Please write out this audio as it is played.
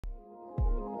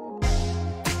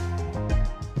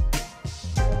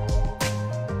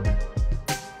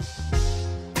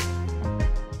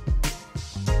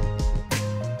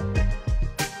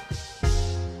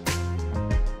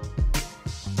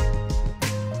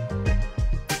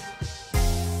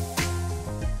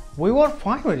we were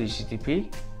fine with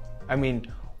HTTP. I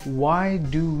mean, why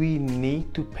do we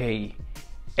need to pay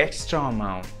extra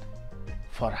amount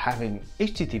for having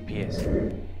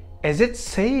HTTPS? Is it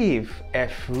safe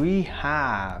if we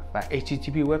have a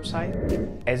HTTP website?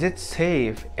 Is it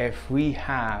safe if we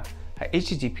have a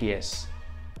HTTPS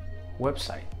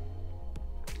website?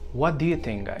 What do you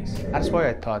think, guys? That's why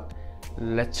I thought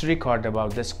let's record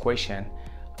about this question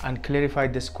and clarify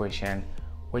this question.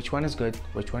 Which one is good?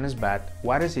 Which one is bad?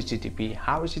 What is HTTP?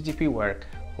 How HTTP work?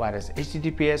 What is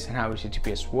HTTPS and how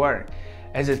HTTPS work?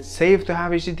 Is it safe to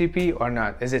have HTTP or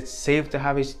not? Is it safe to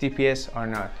have HTTPS or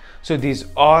not? So these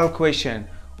all questions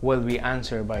will be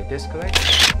answered by this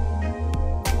collection.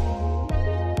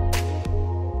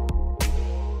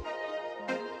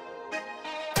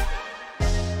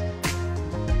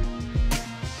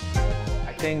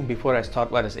 I think before I start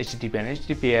what is HTTP and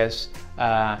HTTPS,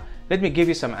 let me give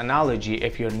you some analogy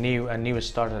if you're new and new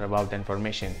starter about the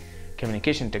information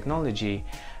communication technology.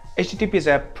 HTTP is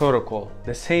a protocol,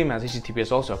 the same as HTTP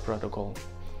is also a protocol.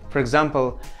 For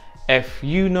example, if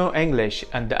you know English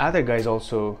and the other guys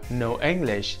also know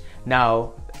English,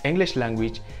 now English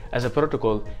language as a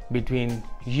protocol between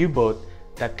you both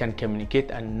that can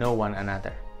communicate and know one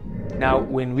another. Now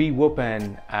when we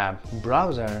open a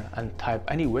browser and type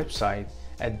any website,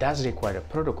 it does require a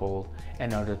protocol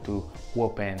in order to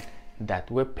open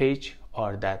that web page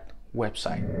or that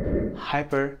website.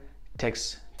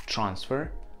 Hypertext Transfer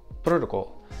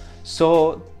Protocol.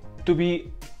 So to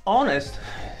be honest,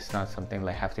 it's not something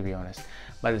like have to be honest,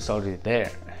 but it's already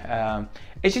there.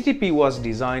 HTTP was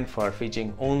designed for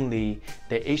fetching only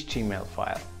the HTML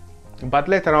file, but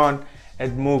later on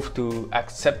it moved to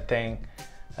accepting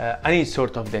any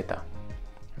sort of data.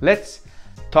 Let's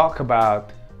talk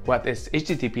about what is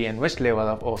HTTP and which level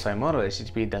of OSI model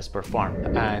HTTP does perform.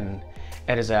 And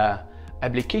it is a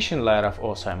application layer of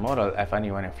OSI model. If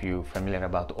anyone of you familiar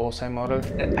about OSI model,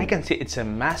 I can say it's a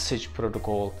message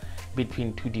protocol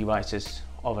between two devices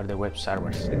over the web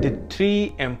servers. The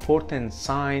three important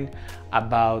signs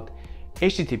about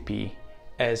HTTP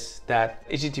is that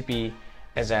HTTP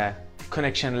is a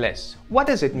connectionless. What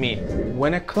does it mean?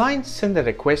 When a client sends a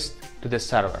request to the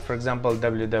server, for example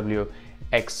www.xyz.com,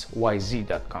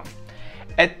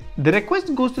 the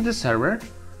request goes to the server,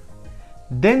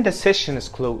 then the session is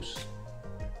closed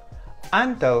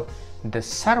until the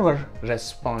server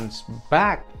responds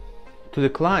back to the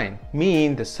client,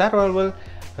 meaning the server will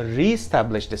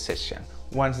re-establish the session.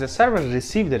 Once the server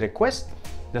receives the request,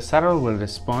 the server will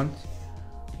respond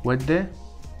with the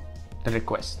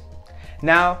request.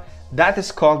 Now that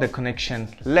is called the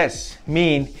connectionless,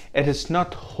 meaning it is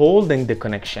not holding the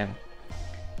connection.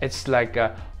 It's like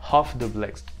a half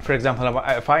duplex. For example,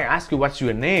 if I ask you what's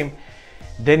your name,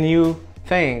 then you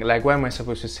think like, why am I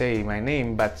supposed to say my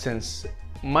name? But since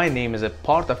my name is a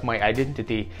part of my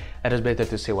identity, it is better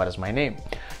to say what is my name.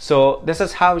 So this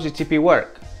is how HTTP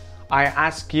work. I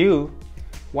ask you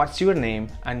what's your name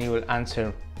and you will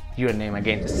answer your name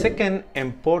again. The second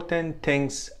important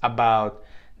things about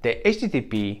the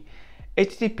HTTP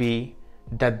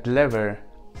that deliver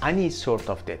any sort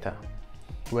of data,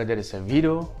 whether it's a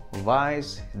video,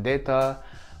 voice, data,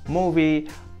 movie,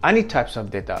 any types of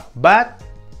data. But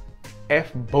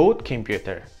if both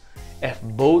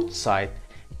sides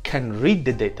can read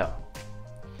the data,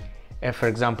 if for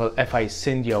example, if I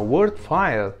send you a Word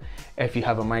file, if you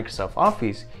have a Microsoft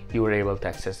Office, you were able to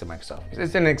access the Microsoft Office.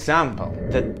 It's an example.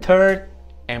 The third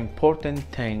important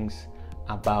things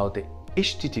about the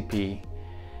HTTP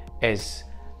is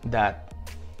that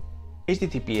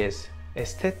HTTPS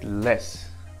is stateless.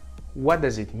 What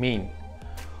does it mean?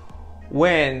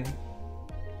 When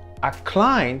a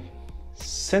client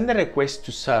send a request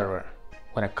to server,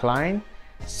 when a client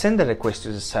send a request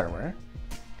to the server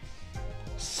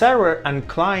and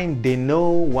client, they know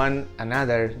one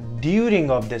another during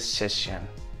of this session.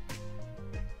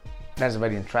 That's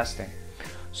very interesting.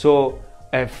 So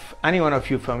if any one of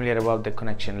you familiar about the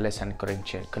connectionless and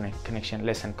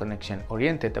connection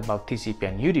oriented about TCP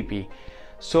and UDP,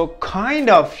 so kind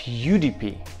of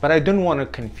UDP, but I don't want to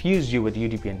confuse you with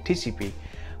UDP and TCP,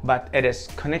 but it is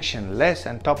connectionless,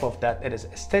 and top of that it is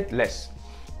stateless.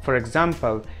 For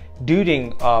example,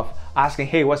 during of asking,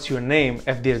 hey, what's your name?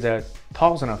 If there's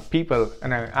 1,000 of people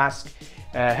and I ask,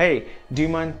 hey, do you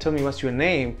mind tell me what's your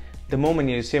name? The moment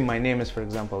you say my name is, for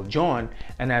example, John,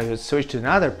 and I will switch to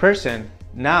another person,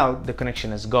 now the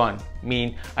connection is gone.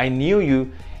 Mean I knew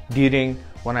you during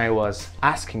when I was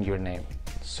asking your name.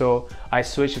 So I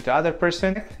switch to the other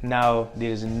person, now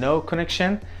there is no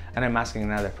connection and I'm asking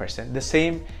another person. The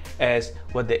same as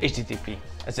with the HTTP.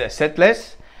 It's a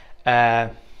stateless,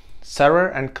 server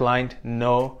and client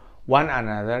know one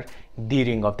another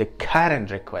during of the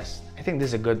current request. I think this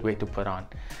is a good way to put on.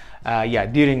 Yeah,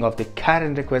 during of the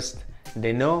current request,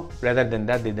 they know. Rather than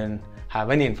that, they don't have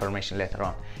any information later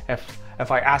on. If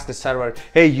I ask the server,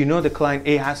 hey, you know the client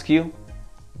A asks you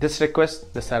this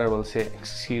request, the server will say,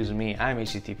 excuse me, I'm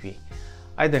HTTP.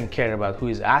 I don't care about who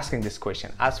is asking this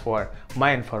question. As for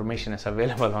my information is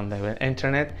available on the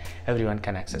internet, everyone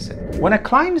can access it. When a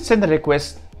client sends a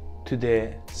request to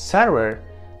the server,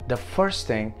 the first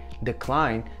thing, the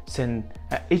client sends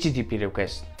a HTTP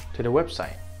request to the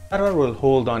website. Server will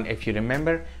hold on. If you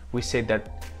remember, we said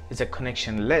that it's a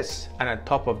connectionless, and on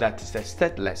top of that is a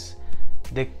stateless.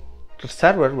 The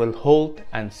server will hold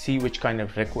and see which kind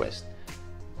of request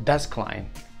does client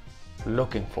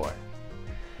looking for.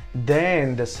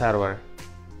 Then the server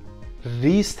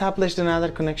re-established another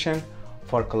connection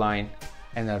for client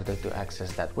in order to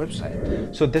access that website.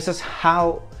 So this is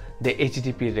how the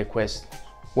HTTP requests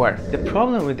work. The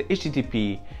problem with the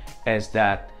HTTP is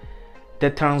that the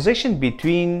transition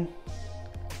between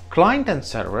client and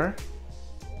server,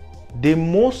 they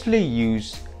mostly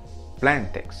use plain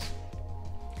text.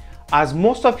 As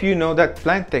most of you know that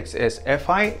plain text is, if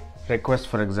I request,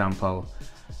 for example,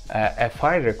 if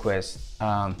I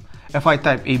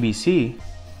type ABC,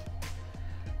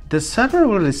 the server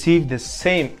will receive the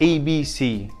same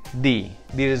ABCD.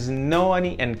 There is no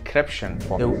any encryption.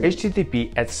 The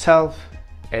HTTP itself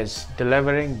is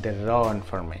delivering the raw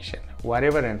information,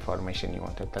 whatever information you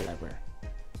want to deliver.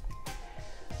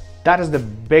 That is the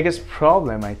biggest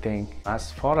problem, I think.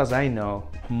 As far as I know,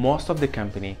 most of the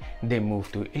company, they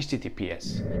move to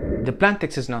HTTPS. The plain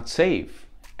text is not safe.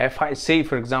 If I say,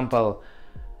 for example,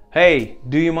 hey,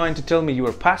 do you mind to tell me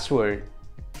your password?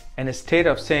 And instead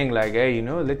of saying like, hey, you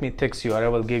know, let me text you or I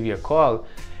will give you a call,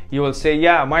 you will say,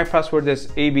 yeah, my password is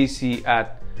abc@xyz.com.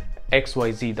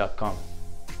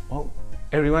 Well,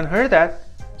 everyone heard that.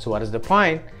 So what is the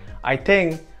point? I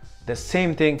think the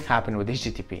same thing happened with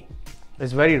HTTP.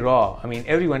 It's very raw. I mean,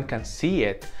 everyone can see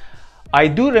it. I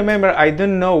do remember, I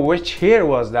don't know which year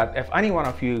was that. If any one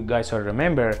of you guys will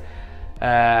remember,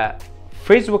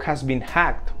 Facebook has been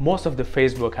hacked. Most of the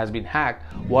Facebook has been hacked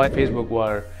while Facebook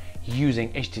were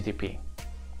using HTTP.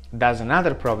 That's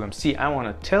another problem. See, I want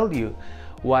to tell you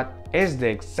what is the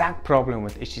exact problem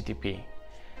with HTTP.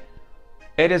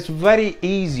 It is very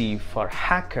easy for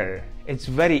hacker. It's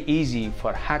very easy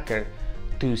for hacker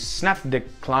to snap the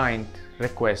client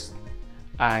request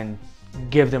and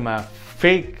give them a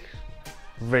fake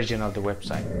version of the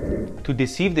website, to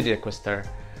deceive the requester,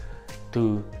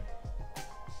 to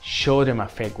show them a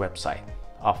fake website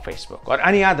of Facebook or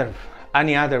any other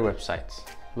websites.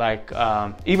 Like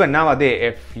even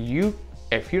nowadays,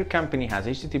 if your company has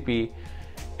HTTP,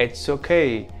 it's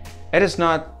okay. It is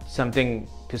not something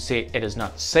to say it is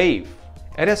not safe.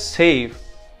 It is safe,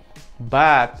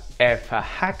 but if a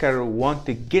hacker want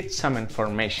to get some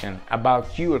information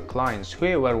about your clients,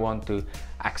 whoever want to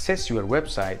access your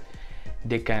website,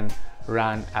 they can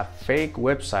run a fake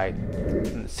website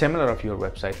similar of your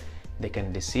website. They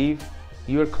can deceive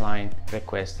your client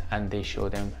request and they show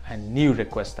them a new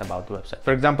request about the website.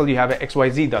 For example, you have a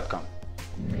xyz.com.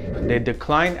 They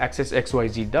decline access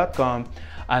xyz.com,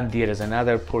 and there is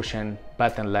another portion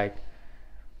button like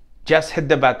just hit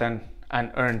the button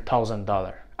and earn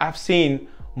 $1,000. I've seen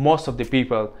most of the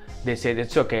people, they said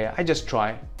it's okay, I just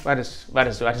try. What is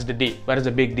the deal? What is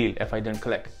the big deal if I don't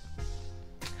click?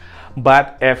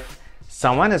 But if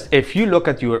you look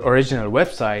at your original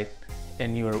website,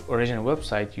 in your original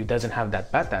website, you doesn't have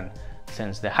that button.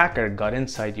 Since the hacker got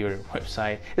inside your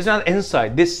website, it's not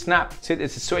inside, this snap,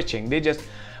 it's switching,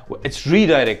 it's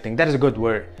redirecting. That is a good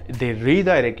word. They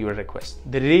redirect your request.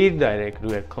 They redirect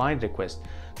your client request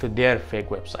to their fake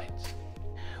websites.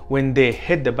 When they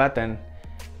hit the button,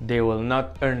 they will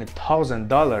not earn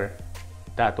 $1,000.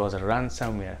 That was a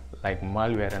ransomware, like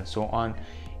malware and so on.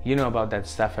 You know about that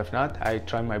stuff. If not, I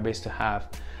try my best to have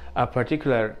a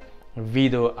particular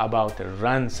video about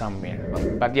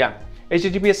ransomware. But yeah,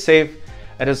 HTTP is safe.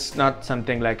 It is not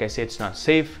something like I said, it's not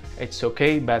safe, it's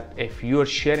okay. But if you're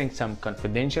sharing some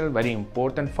confidential, very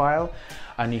important file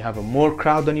and you have a more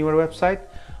crowd on your website,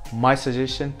 my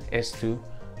suggestion is to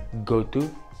go to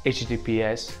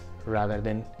HTTPS rather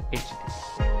than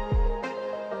HTTP.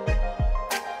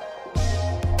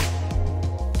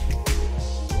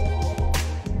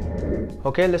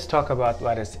 Okay, let's talk about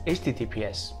what is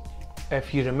HTTPS.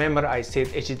 If you remember, I said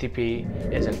HTTP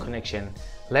is a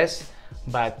connectionless,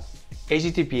 but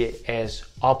HTTP is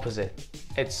opposite.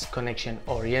 It's connection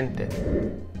oriented.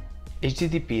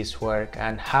 HTTP's work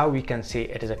and how we can say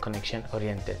it is a connection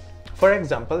oriented. For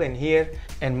example,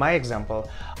 in my example,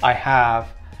 I have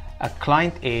a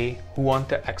client A who want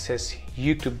to access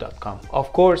youtube.com.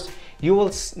 Of course, you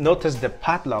will notice the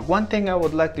padlock. One thing I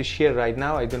would like to share right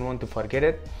now, I don't want to forget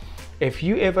it. If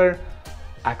you ever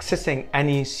accessing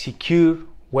any secure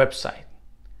website,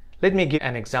 let me give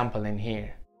an example in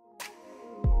here.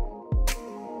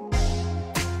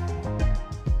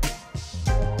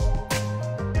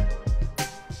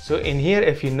 So in here,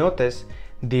 if you notice,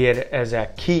 there is a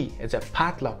key, it's a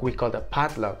padlock, we call it a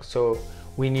padlock. So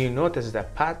when you notice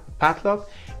that padlock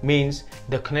means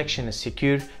the connection is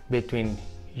secure between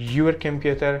your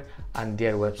computer and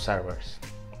their web servers.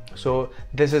 So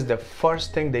this is the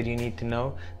first thing that you need to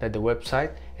know, that the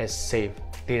website is safe.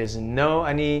 There is no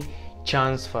any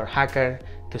chance for hacker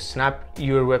to snap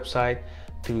your website,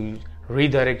 to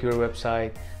redirect your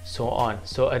website, so on.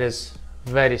 So it is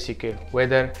very secure,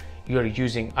 whether you're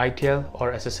using ITL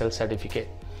or SSL certificate.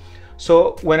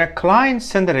 So when a client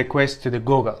sends a request to the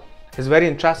Google, it's very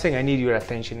interesting, I need your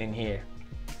attention in here.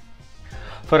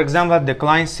 For example, the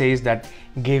client says that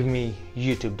give me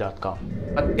youtube.com.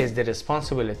 What is the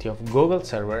responsibility of Google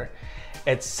server?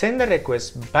 It send the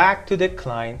request back to the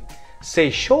client, say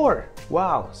sure,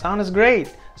 wow, sounds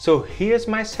great. So here's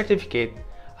my certificate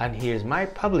and here's my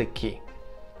public key.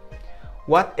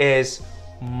 What is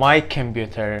my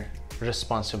computer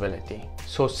responsibility?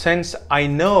 So since I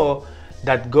know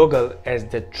that Google is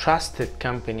the trusted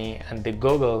company and the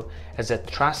Google is a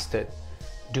trusted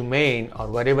domain or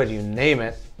whatever you name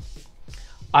it,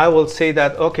 I will say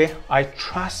that okay, I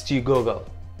trust you Google,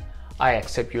 I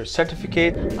accept your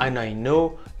certificate and I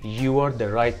know you are the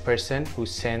right person who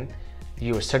sent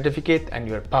your certificate and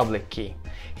your public key.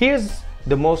 Here's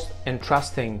the most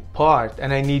interesting part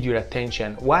and I need your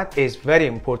attention. What is very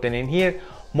important in here,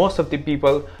 most of the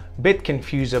people bit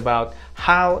confused about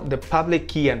how the public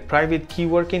key and private key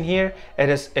work in here. It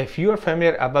is, if you are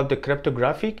familiar about the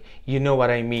cryptographic, you know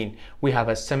what I mean. We have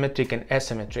a symmetric and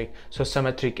asymmetric. So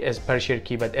symmetric is partial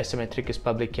key, but asymmetric is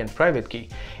public key and private key.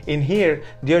 In here,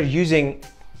 they're using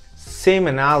same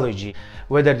analogy,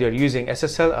 whether they're using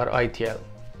SSL or ITL.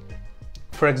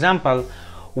 For example,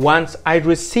 once I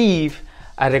receive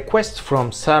a request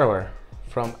from server,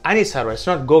 from any server, it's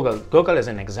not Google, Google is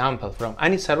an example, from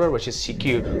any server which is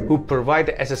secure, who provide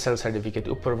the SSL certificate,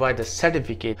 who provide the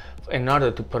certificate in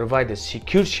order to provide a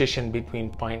secure session between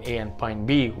point A and point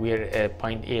B, where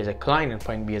point A is a client and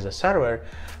point B is a server.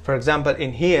 For example,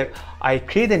 in here, I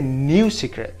create a new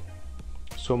secret.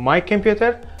 So my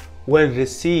computer will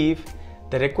receive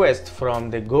the request from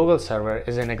the Google server.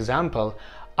 As an example,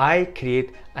 I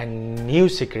create a new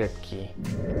secret key,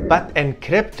 but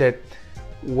encrypted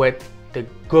with the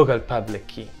Google public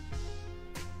key.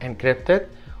 Encrypted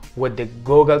with the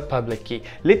Google public key.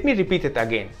 Let me repeat it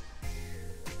again.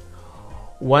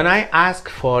 When I ask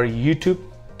for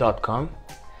youtube.com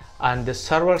and the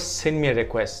server send me a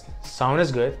request,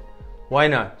 sounds good, why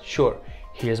not? Sure,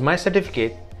 here's my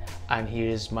certificate and here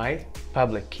is my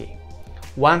public key.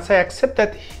 Once I accept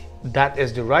that that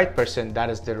is the right person, that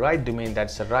is the right domain,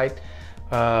 that's the right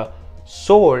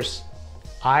source,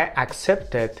 I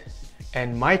accept it,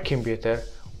 and my computer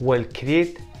will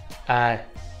create a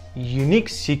unique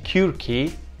secure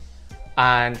key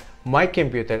and my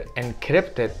computer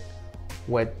encrypted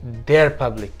with their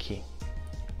public key.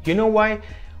 You know why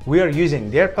we are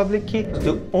using their public key?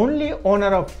 The only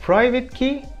owner of private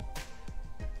key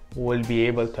will be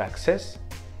able to access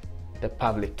the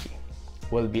public key,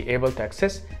 will be able to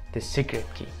access the secret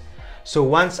key. So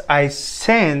once I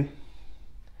send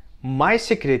my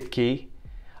secret key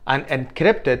and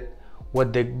encrypt it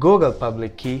with the Google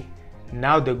public key,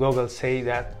 now the Google say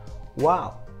that,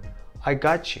 wow, I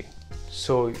got you,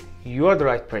 so you're the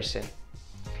right person.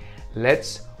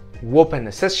 Let's open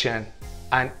the session,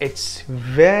 and it's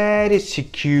very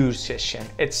secure session.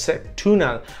 It's a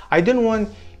tunnel. I don't want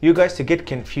you guys to get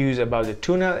confused about the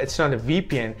tunnel. It's not a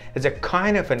VPN, it's a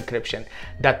kind of encryption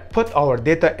that put our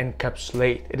data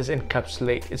encapsulate. It is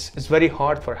encapsulate. It's very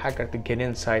hard for hacker to get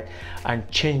inside and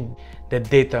change the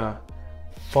data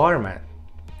format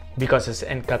because it's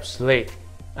encapsulate.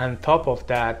 On top of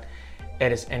that,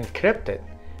 it is encrypted.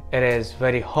 It is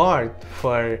very hard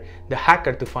for the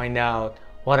hacker to find out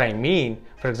what I mean.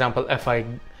 For example, if I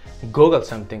Google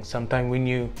something, sometime when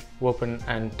you open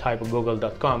and type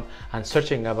google.com and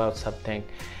searching about something,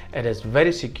 it is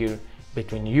very secure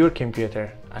between your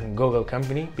computer and Google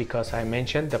company, because I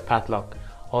mentioned the padlock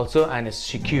also, and it's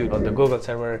secure. On the Google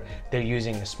server, they're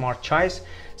using a smart choice,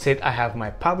 said I have my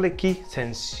public key,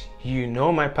 since you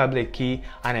know my public key,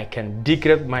 and I can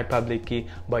decrypt my public key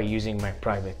by using my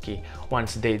private key.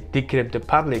 Once they decrypt the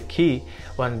public key,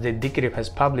 once they decrypt his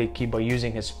public key by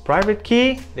using his private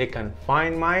key, they can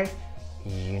find my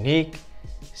unique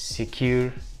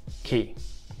secure key.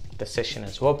 The session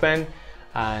is open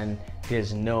and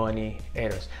there's no any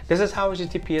errors. This is how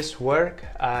HTTPS work,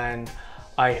 and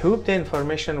I hope the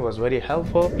information was very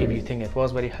helpful. If you think it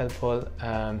was very helpful,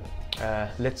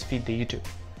 let's feed the YouTube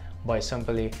by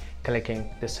simply clicking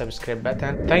the subscribe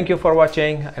button. Thank you for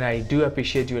watching, and I do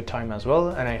appreciate your time as well,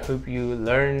 and I hope you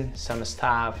learn some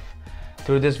stuff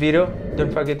through this video.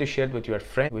 Don't forget to share it with your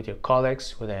friend, with your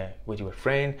colleagues, with your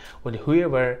friend, with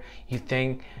whoever you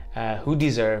think who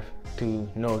deserve to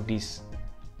know this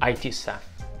IT stuff.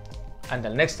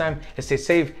 Until next time, stay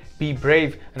safe, be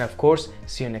brave, and of course,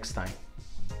 see you next time.